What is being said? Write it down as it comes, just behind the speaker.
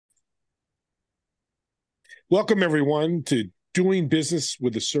Welcome, everyone, to Doing Business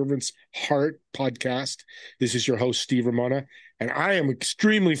with the Servant's Heart podcast. This is your host, Steve Ramona, and I am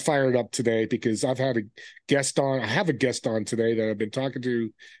extremely fired up today because I've had a guest on. I have a guest on today that I've been talking to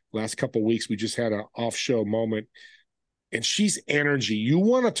the last couple of weeks. We just had an off-show moment, and she's energy. You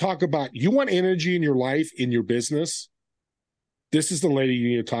want to talk about, you want energy in your life, in your business? This is the lady you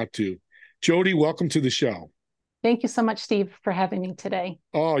need to talk to. Jodi, welcome to the show. Thank you so much, Steve, for having me today.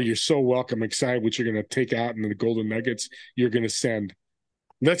 Oh, you're so welcome. Excited what you're going to take out and the golden nuggets you're going to send.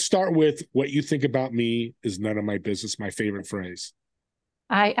 Let's start with what you think about me is none of my business, my favorite phrase.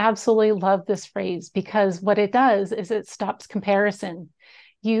 I absolutely love this phrase because what it does is it stops comparison.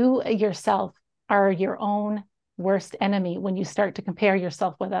 You yourself are your own worst enemy when you start to compare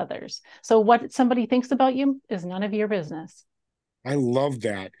yourself with others. So what somebody thinks about you is none of your business. I love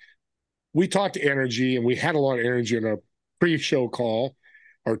that. We talked energy and we had a lot of energy in our pre-show call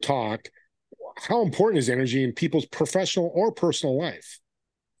or talk. How important is energy in people's professional or personal life?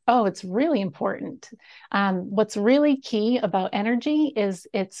 Oh, it's really important. What's really key about energy is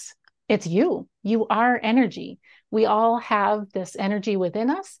it's you. You are energy. We all have this energy within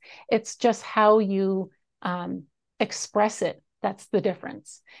us. It's just how you express it. That's the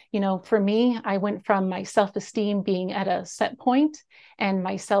difference. For me, I went from my self-esteem being at a set point and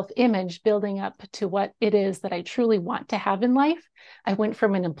my self-image building up to what it is that I truly want to have in life. I went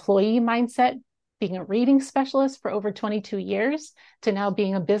from an employee mindset, being a reading specialist for over 22 years, to now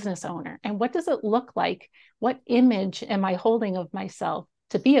being a business owner. And what does it look like? What image am I holding of myself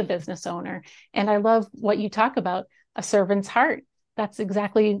to be a business owner? And I love what you talk about, a servant's heart. That's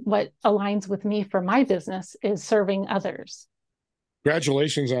exactly what aligns with me for my business, is serving others.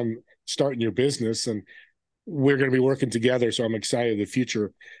 Congratulations on starting your business, and we're going to be working together, so I'm excited the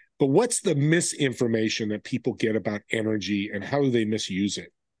future. But what's the misinformation that people get about energy and how do they misuse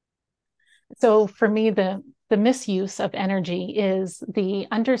it? So for me, the misuse of energy is the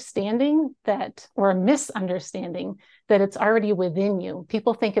understanding that, or a misunderstanding that it's already within you.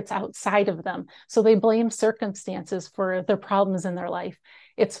 People think it's outside of them. So they blame circumstances for the problems in their life.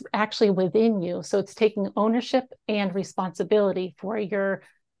 It's actually within you. So it's taking ownership and responsibility for your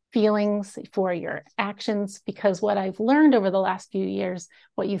feelings, for your actions, because what I've learned over the last few years,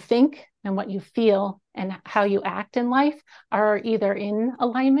 what you think and what you feel and how you act in life are either in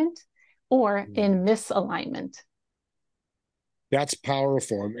alignment or in misalignment. That's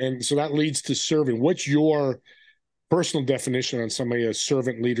powerful. And so that leads to serving. What's your personal definition on somebody as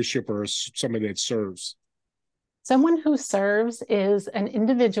servant leadership or somebody that serves? Someone who serves is an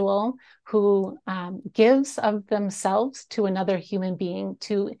individual who gives of themselves to another human being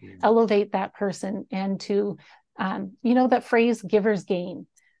to elevate that person and to, that phrase, givers gain.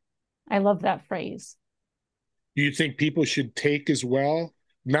 I love that phrase. Do you think people should take as well?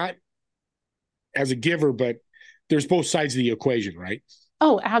 Not as a giver, but there's both sides of the equation, right?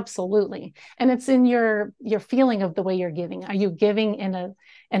 Oh, absolutely. And it's in your feeling of the way you're giving. Are you giving in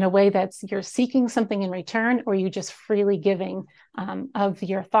a way that's you're seeking something in return, or are you just freely giving of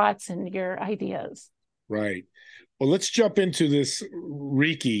your thoughts and your ideas? Right. Well, let's jump into this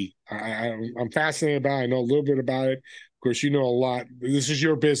Reiki. I'm fascinated about it. I know a little bit about it. Of course, you know a lot. This is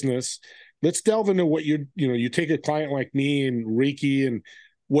your business. Let's delve into what you take a client like me and Reiki, and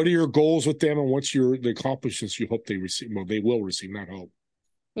what are your goals with them, and what's the accomplishments you hope they receive? Well, they will receive, not hope.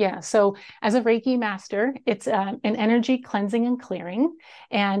 Yeah. So as a Reiki master, it's an energy cleansing and clearing.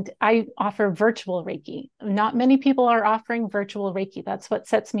 And I offer virtual Reiki. Not many people are offering virtual Reiki. That's what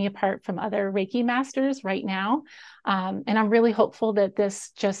sets me apart from other Reiki masters right now. And I'm really hopeful that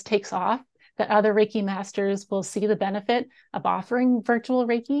this just takes off, that other Reiki masters will see the benefit of offering virtual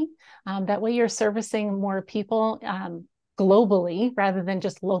Reiki. That way you're servicing more people globally rather than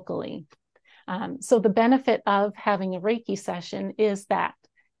just locally. So the benefit of having a Reiki session is that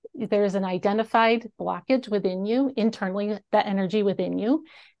there's an identified blockage within you, internally, that energy within you,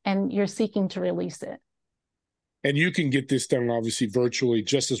 and you're seeking to release it. And you can get this done, obviously, virtually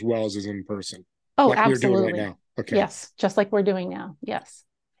just as well as in person. Oh, like absolutely. we're doing right now. Okay. Yes, just like we're doing now. Yes.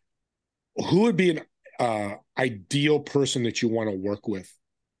 Who would be an ideal person that you want to work with?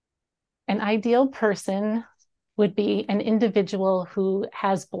 An ideal person would be an individual who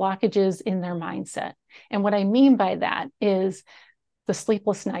has blockages in their mindset. And what I mean by that is the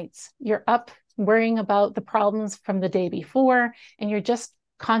sleepless nights. You're up worrying about the problems from the day before, and you're just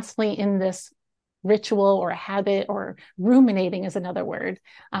constantly in this ritual or a habit, or ruminating is another word,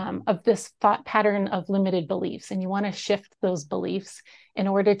 of this thought pattern of limited beliefs. And you want to shift those beliefs in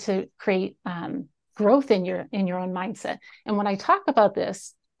order to create growth in your own mindset. And when I talk about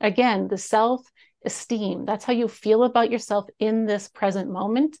this, again, the self esteem. That's how you feel about yourself in this present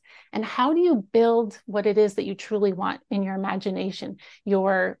moment. And how do you build what it is that you truly want in your imagination,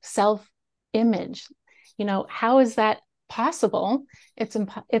 your self-image? How is that possible?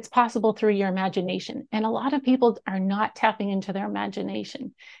 It's possible through your imagination. And a lot of people are not tapping into their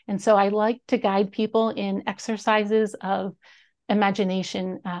imagination. And so I like to guide people in exercises of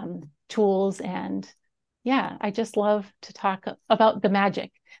imagination tools. And yeah, I just love to talk about the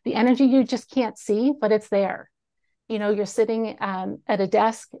magic, the energy you just can't see, but it's there. You're sitting at a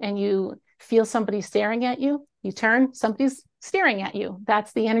desk and you feel somebody staring at you. You turn, somebody's staring at you.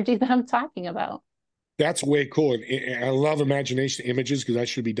 That's the energy that I'm talking about. That's way cool. And I love imagination images because that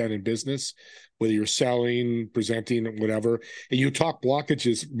should be done in business, whether you're selling, presenting, whatever. And you talk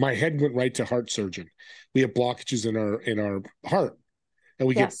blockages. My head went right to heart surgeon. We have blockages in our heart, and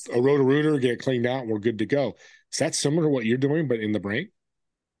we Yes. get a roto-rooter, get it cleaned out, and we're good to go. Is that similar to what you're doing, but in the brain?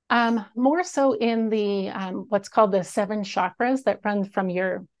 More so in the what's called the 7 chakras that run from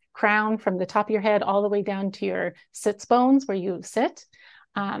your crown, from the top of your head, all the way down to your sits bones where you sit.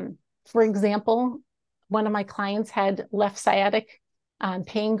 For example, one of my clients had left sciatic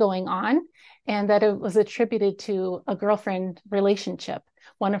pain going on, and that it was attributed to a girlfriend relationship.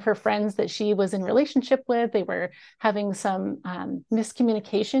 One of her friends that she was in relationship with, they were having some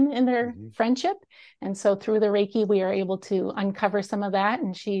miscommunication in their friendship. And so through the Reiki, we are able to uncover some of that,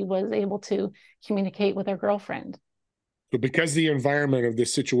 and she was able to communicate with her girlfriend. So because the environment of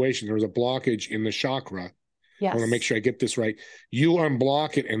this situation, there was a blockage in the chakra. Yes. I want to make sure I get this right. You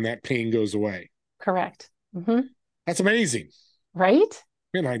unblock it and that pain goes away. Correct. Mm-hmm. That's amazing. Right?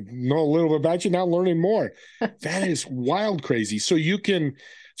 Man, I know a little bit about you now, learning more. That is wild crazy. So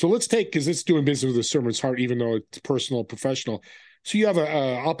let's take, because it's doing business with the servant's heart, even though it's personal, professional. So you have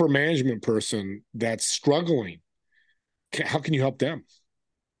a upper management person that's struggling. How can you help them?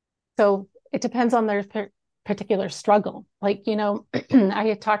 So it depends on their particular struggle. Like, I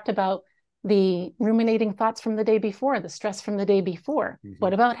had talked about the ruminating thoughts from the day before, the stress from the day before.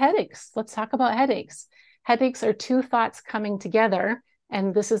 What about headaches? Let's talk about headaches. Headaches are 2 thoughts coming together,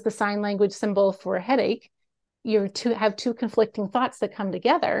 and this is the sign language symbol for a headache. You have 2 conflicting thoughts that come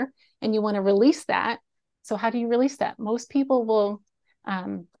together, and you want to release that. So how do you release that? Most people will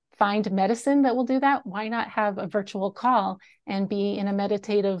find medicine that will do that. Why not have a virtual call and be in a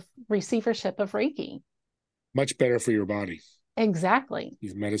meditative receivership of Reiki? Much better for your body. Exactly.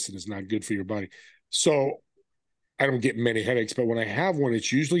 Medicine is not good for your body. So I don't get many headaches, but when I have one,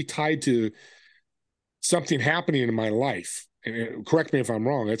 it's usually tied to something happening in my life. And correct me if I'm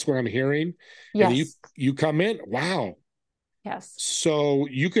wrong. That's what I'm hearing. Yes. And you come in, wow. Yes. So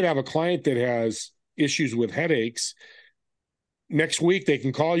you could have a client that has issues with headaches. Next week, they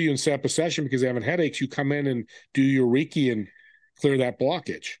can call you and set up a session because they have headaches. You come in and do your Reiki and clear that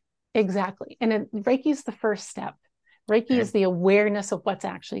blockage. Exactly. And Reiki is the first step. Reiki is the awareness of what's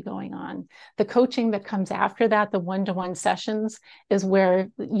actually going on. The coaching that comes after that, the one-to-one sessions, is where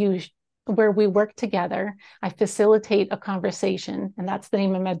we work together. I facilitate a conversation, and that's the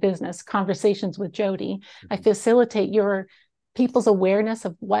name of my business, Conversations with Jodi. I facilitate your people's awareness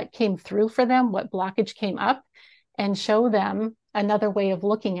of what came through for them, what blockage came up, and show them another way of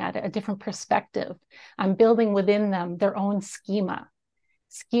looking at it, a different perspective. I'm building within them their own schema.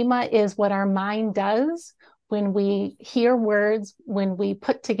 Schema is what our mind does when we hear words, when we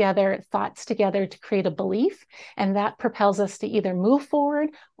put together thoughts together to create a belief, and that propels us to either move forward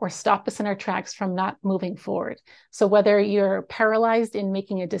or stop us in our tracks from not moving forward. So whether you're paralyzed in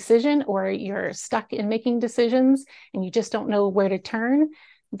making a decision or you're stuck in making decisions and you just don't know where to turn,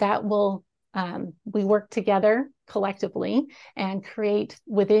 that will we work together collectively and create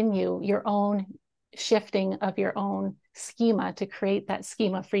within you your own shifting of your own schema to create that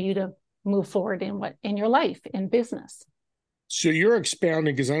schema for you to move forward in your life, in business. So you're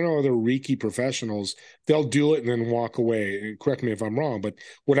expounding, because I know other Reiki professionals, they'll do it and then walk away. Correct me if I'm wrong, but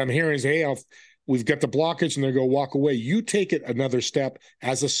what I'm hearing is, hey, we've got the blockage, and they go walk away. You take it another step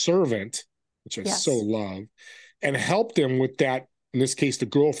as a servant, which I so love, and help them with that, in this case, the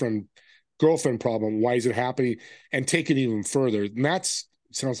girlfriend problem. Why is it happening? And take it even further. And that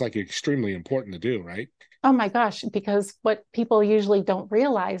sounds like extremely important to do, right? Oh my gosh, because what people usually don't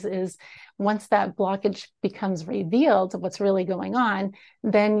realize is once that blockage becomes revealed, what's really going on,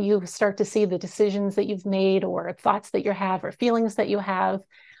 then you start to see the decisions that you've made or thoughts that you have or feelings that you have.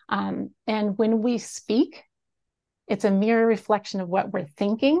 And when we speak, it's a mirror reflection of what we're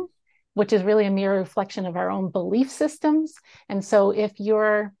thinking, which is really a mirror reflection of our own belief systems. And so if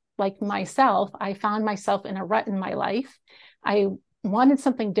you're like myself, I found myself in a rut in my life. I wanted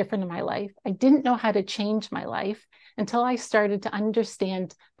something different in my life. I didn't know how to change my life until I started to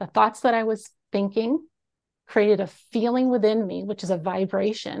understand the thoughts that I was thinking, created a feeling within me, which is a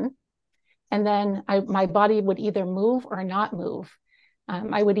vibration. And then my body would either move or not move.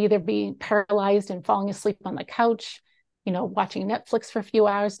 I would either be paralyzed and falling asleep on the couch, watching Netflix for a few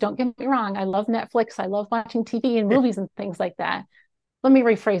hours. Don't get me wrong. I love Netflix. I love watching TV and movies and things like that. Let me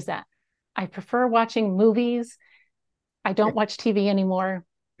rephrase that. I prefer watching movies. I don't watch TV anymore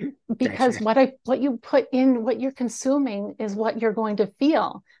because Gotcha. what you put in, what you're consuming is what you're going to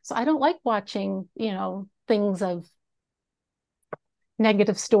feel. So I don't like watching, things of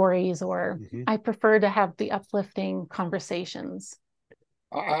negative stories, or Mm-hmm. I prefer to have the uplifting conversations.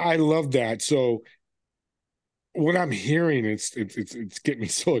 I love that. So what I'm hearing, it's getting me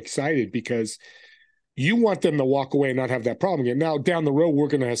so excited because you want them to walk away and not have that problem again. Now, down the road, we're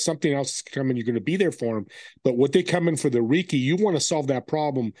going to have something else come and you're going to be there for them. But what they come in for the Reiki, you want to solve that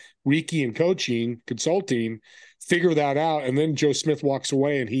problem. Reiki and coaching, consulting, figure that out. And then Joe Smith walks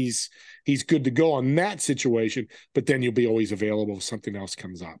away and he's good to go on that situation. But then you'll be always available if something else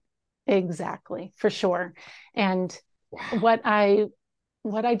comes up. Exactly, for sure. And Wow.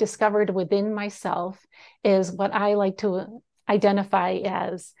 what I discovered within myself is what I like to identify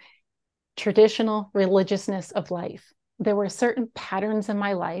as traditional religiousness of life. There were certain patterns in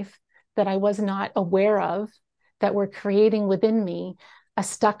my life that I was not aware of that were creating within me a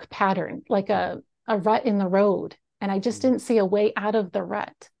stuck pattern, like a rut in the road. And I just didn't see a way out of the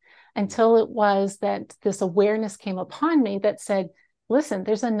rut until it was that this awareness came upon me that said, listen,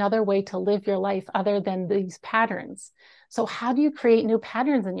 there's another way to live your life other than these patterns. So how do you create new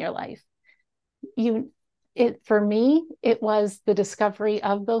patterns in your life? For me, it was the discovery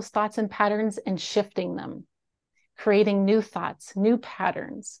of those thoughts and patterns and shifting them, creating new thoughts, new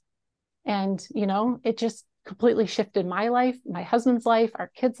patterns. And, it just completely shifted my life, my husband's life,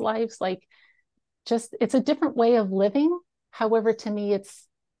 our kids' lives. Like, just, it's a different way of living. However, to me, it's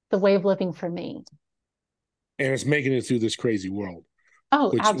the way of living for me. And it's making it through this crazy world.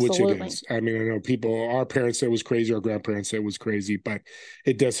 Oh, Which it absolutely. is. I mean, I know our parents said it was crazy, our grandparents said it was crazy, but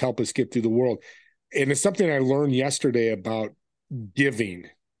it does help us get through the world. And it's something I learned yesterday about giving,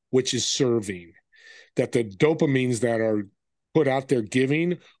 which is serving, that the dopamines that are put out there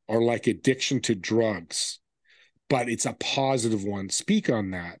giving are like addiction to drugs, but it's a positive one. Speak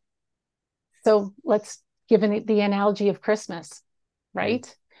on that. So let's give the analogy of Christmas, Mm-hmm.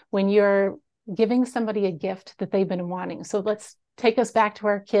 right? When you're giving somebody a gift that they've been wanting. So let's take us back to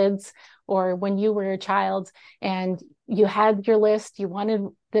our kids, or when you were a child and you had your list, you wanted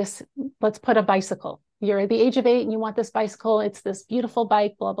this, let's put a bicycle. You're at the age of 8 and you want this bicycle. It's this beautiful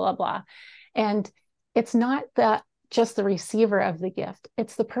bike, blah, blah, blah. And it's not that just the receiver of the gift,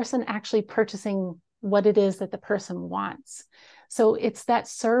 it's the person actually purchasing what it is that the person wants. So it's that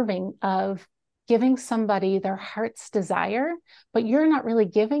serving of giving somebody their heart's desire, but you're not really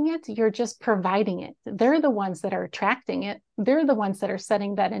giving it, you're just providing it. They're the ones that are attracting it. They're the ones that are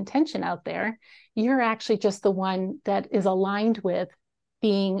setting that intention out there. You're actually just the one that is aligned with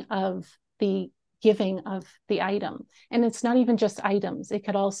being of the giving of the item. And it's not even just items. It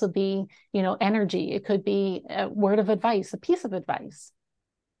could also be, energy. It could be a word of advice, a piece of advice.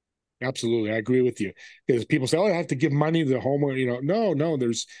 Absolutely. I agree with you. Because people say, oh, I have to give money to the homeowner. No,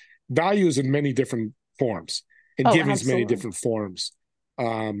 there's values in many different forms and Oh, giving's many absolutely. different forms.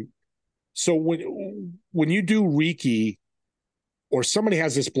 Um, so when you do Reiki or somebody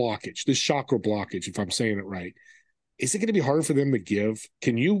has this blockage, this chakra blockage, if I'm saying it right, is it going to be hard for them to give?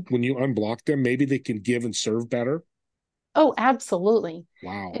 Can you, when you unblock them, maybe they can give and serve better? Oh, absolutely.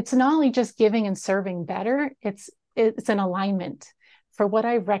 Wow. It's not only just giving and serving better, it's an alignment. For what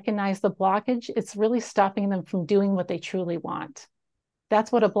I recognize the blockage, it's really stopping them from doing what they truly want.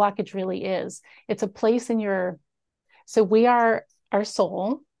 That's what a blockage really is. It's a place in your, so we are our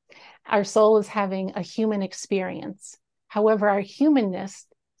soul. Our soul is having a human experience. However, our humanness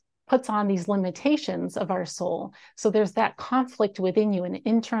puts on these limitations of our soul. So there's that conflict within you, an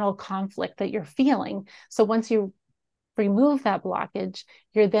internal conflict that you're feeling. So once you remove that blockage,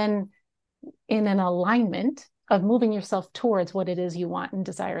 you're then in an alignment of moving yourself towards what it is you want and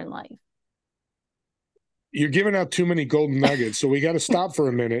desire in life. You're giving out too many golden nuggets. So we got to stop for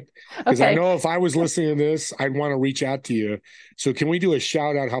a minute because I Okay. know if I was listening to this, I'd want to reach out to you. So can we do a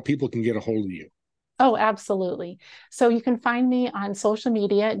shout out how people can get a hold of you? Oh, absolutely. So you can find me on social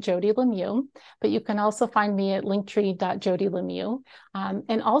media at Jodi Lemieux, but you can also find me at linktree.jodilemieux.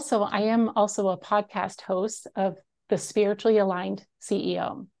 And also, I am also a podcast host of the Spiritually Aligned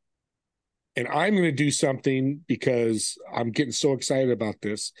CEO. And I'm going to do something because I'm getting so excited about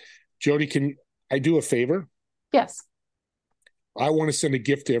this. Jodi, can I do a favor? Yes. I want to send a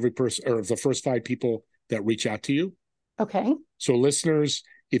gift to every person or the first 5 people that reach out to you. Okay. So, listeners,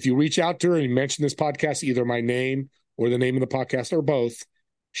 if you reach out to her and you mention this podcast, either my name or the name of the podcast or both,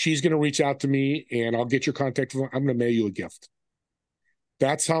 she's going to reach out to me and I'll get your contact. I'm going to mail you a gift.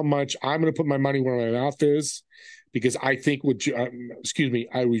 That's how much I'm going to put my money where my mouth is, because I think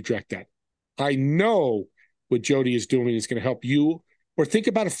I reject that. I know what Jodi is doing is going to help you, or think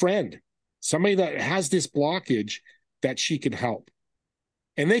about a friend, somebody that has this blockage that she can help.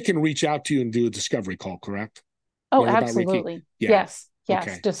 And they can reach out to you and do a discovery call, correct? Oh, Learn about Reiki. absolutely. Yeah. Yes. Yes.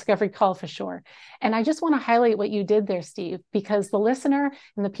 Okay. Discovery call for sure. And I just want to highlight what you did there, Steve, because the listener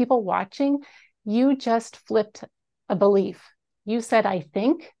and the people watching, you just flipped a belief. You said, I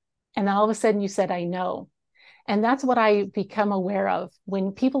think, and then all of a sudden you said, I know. And that's what I become aware of.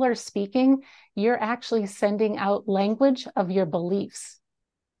 When people are speaking, you're actually sending out language of your beliefs.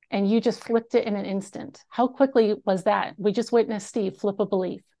 And you just flipped it in an instant. How quickly was that? We just witnessed Steve flip a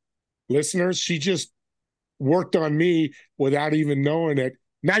belief. Listeners, she just worked on me without even knowing it.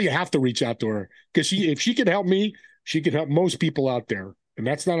 Now you have to reach out to her, because if she can help me, she can help most people out there. And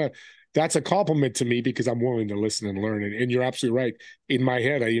that's a compliment to me, because I'm willing to listen and learn. And you're absolutely right. In my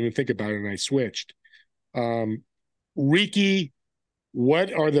head, I even think about it and I switched. Reiki,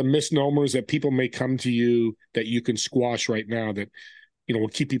 what are the misnomers that people may come to you that you can squash right now that, will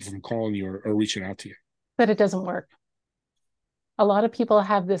keep people from calling you or reaching out to you? That it doesn't work. A lot of people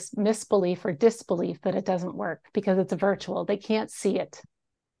have this misbelief or disbelief that it doesn't work because it's virtual. They can't see it.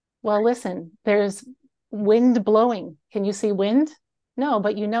 Well, listen, there's wind blowing. Can you see wind? No,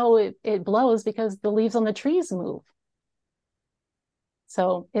 but it blows because the leaves on the trees move.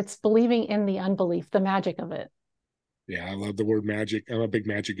 So it's believing in the unbelief, the magic of it. Yeah, I love the word magic. I'm a big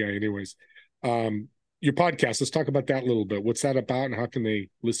magic guy anyways. Your podcast, let's talk about that a little bit. What's that about and how can they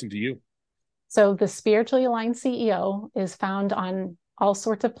listen to you? So the Spiritually Aligned CEO is found on all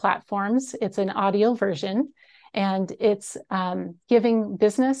sorts of platforms. It's an audio version, and it's giving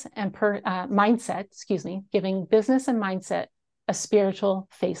business and giving business and mindset a spiritual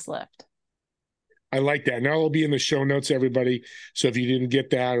facelift. I like that. Now it'll be in the show notes, everybody. So if you didn't get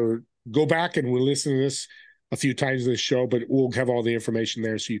that, or go back and we'll listen to this a few times in the show, but we'll have all the information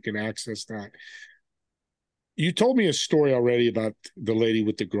there so you can access that. You told me a story already about the lady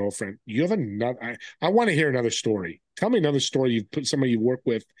with the girlfriend. You have another. I want to hear another story. Tell me another story. You put somebody you work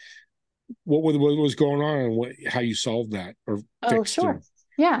with. What was going on and how you solved that or fixed sure. it?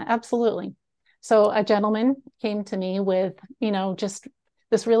 Yeah, absolutely. So a gentleman came to me with, just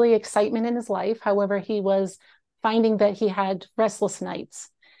this really excitement in his life. However, he was finding that he had restless nights.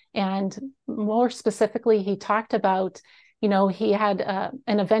 And more specifically, he talked about, he had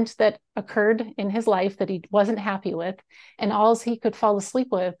an event that occurred in his life that he wasn't happy with. And all he could fall asleep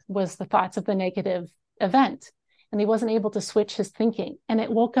with was the thoughts of the negative event. And he wasn't able to switch his thinking. And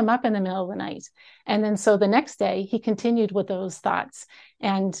it woke him up in the middle of the night. And then so the next day, he continued with those thoughts.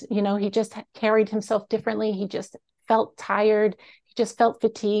 And, he just carried himself differently. He just felt tired. He just felt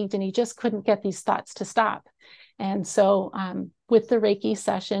fatigued. And he just couldn't get these thoughts to stop. And so with the Reiki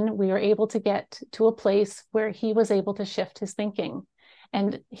session, we were able to get to a place where he was able to shift his thinking.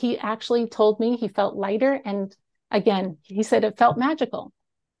 And he actually told me he felt lighter. And again, he said it felt magical.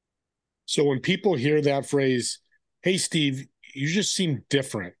 So when people hear that phrase, hey, Steve, you just seem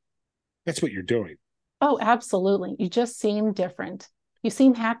different, that's what you're doing. Oh, absolutely. You just seem different. You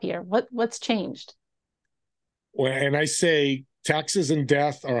seem happier. What's changed? Well, and I say taxes and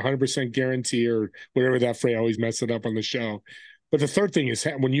death are 100% guarantee, or whatever that phrase. I always mess it up on the show. But the third thing is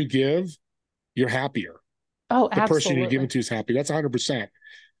when you give, you're happier. Oh, the absolutely. person you're giving to is happy. That's 100%.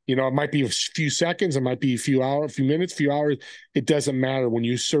 It might be a few seconds, it might be a few hours, a few minutes, a few hours. It doesn't matter. When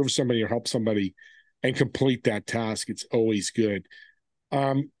you serve somebody or help somebody and complete that task, it's always good.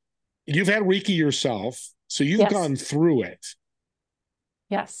 You've had Reiki yourself, so you've gone through it.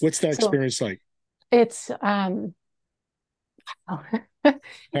 Yes. What's that experience like? It's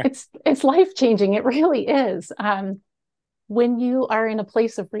it's life-changing. It really is. When you are in a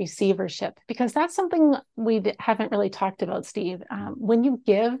place of receivership, because that's something we haven't really talked about, Steve. When you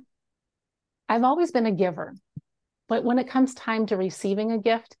give, I've always been a giver, but when it comes time to receiving a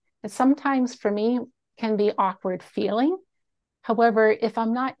gift, it sometimes for me can be awkward feeling. However, if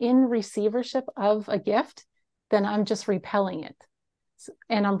I'm not in receivership of a gift, then I'm just repelling it.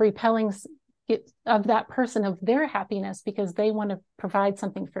 And I'm repelling of that person, of their happiness, because they want to provide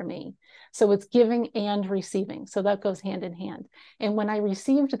something for me. So it's giving and receiving. So that goes hand in hand. And when I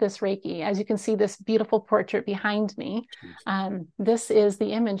received this Reiki, as you can see this beautiful portrait behind me, this is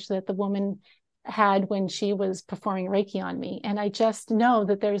the image that the woman had when she was performing Reiki on me. And I just know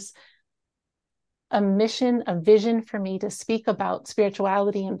that there's a mission, a vision for me to speak about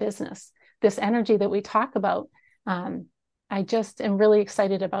spirituality and business, this energy that we talk about. I just am really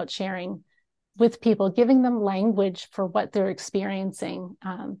excited about sharing with people, giving them language for what they're experiencing,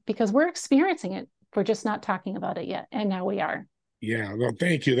 because we're experiencing it. We're just not talking about it yet. And now we are. Yeah, well,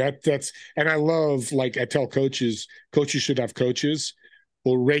 thank you. That's and I love, like I tell coaches should have coaches.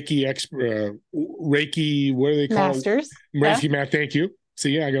 Well, Reiki, what do they call it? Masters. Yeah, Reiki master. Thank you.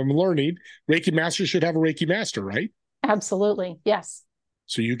 See, I'm learning. Reiki master should have a Reiki master, right? absolutely. Yes.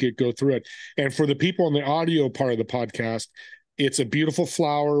 So you get go through it. And for the people in the audio part of the podcast, it's a beautiful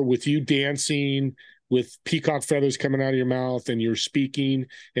flower with you dancing, with peacock feathers coming out of your mouth, and you're speaking.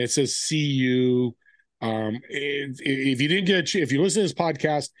 And it says "See you." If you didn't get, if you listen to this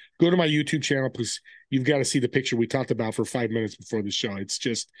podcast, go to my YouTube channel because you've got to see the picture we talked about for 5 minutes before the show. It's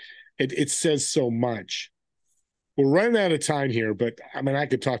just, it says so much. We're running out of time here, but I mean, I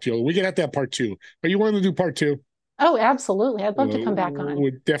could talk to you. We can have that part two. Are you willing to do part two? Oh, absolutely. I'd love to come back on.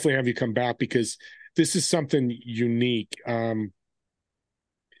 Would definitely have you come back because this is something unique. So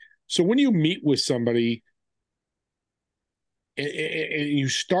when you meet with somebody and you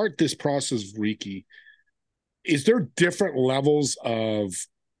start this process of Reiki, is there different levels of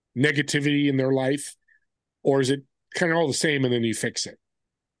negativity in their life, or is it kind of all the same and then you fix it?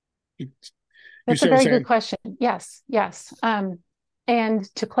 That's a very good question. Yes, yes.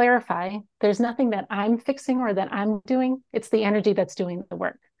 And to clarify, there's nothing that I'm fixing or that I'm doing. It's the energy that's doing the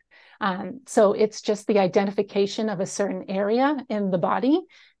work. So it's just the identification of a certain area in the body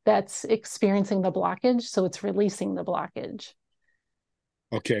that's experiencing the blockage. So it's releasing the blockage.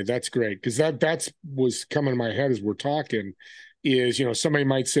 Okay, that's great because that's was coming to my head as we're talking. Is somebody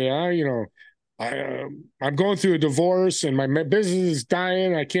might say, I'm going through a divorce and my business is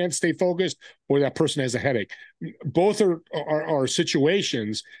dying. I can't stay focused, or that person has a headache. Both are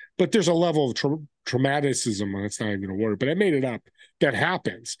situations, but there's a level of traumaticism. That's not even a word, but I made it up. That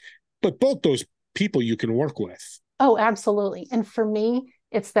happens. But both those people you can work with. Oh, absolutely. And for me,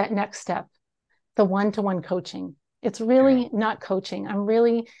 it's that next step, the one-to-one coaching. It's really not coaching. I'm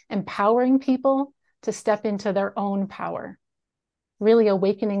really empowering people to step into their own power, really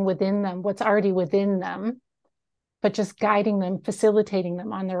awakening within them what's already within them, but just guiding them, facilitating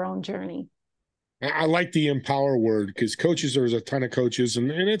them on their own journey. I like the empower word because coaches, there's a ton of coaches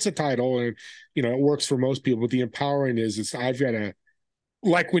and it's a title and, it works for most people. But the empowering is I've got to,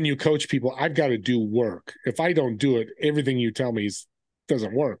 like when you coach people, I've got to do work. If I don't do it, everything you tell me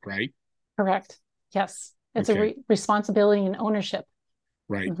doesn't work, right? Correct. Yes. It's a responsibility and ownership.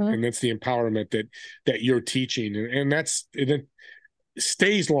 Right. Mm-hmm. And that's the empowerment that you're teaching. And it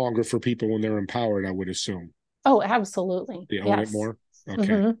stays longer for people when they're empowered, I would assume. Oh, absolutely. They own it more. Okay.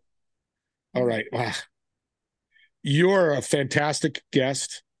 Mm-hmm. All right. Wow. You're a fantastic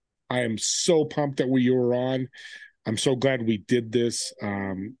guest. I am so pumped that you were on. I'm so glad we did this.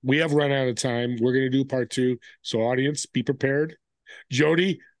 We have run out of time. We're going to do part two. So audience, be prepared.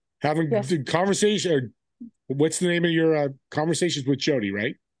 Jodi, having conversation, or what's the name of your conversations with Jodi,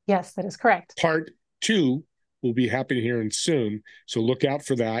 right? Yes, that is correct. Part two will be happening here and soon. So look out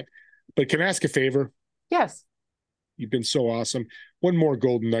for that. But can I ask a favor? Yes. You've been so awesome. One more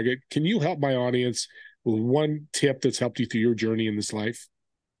golden nugget. Can you help my audience with one tip that's helped you through your journey in this life?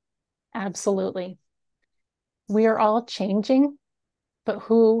 Absolutely. We are all changing, but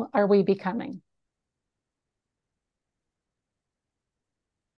who are we becoming?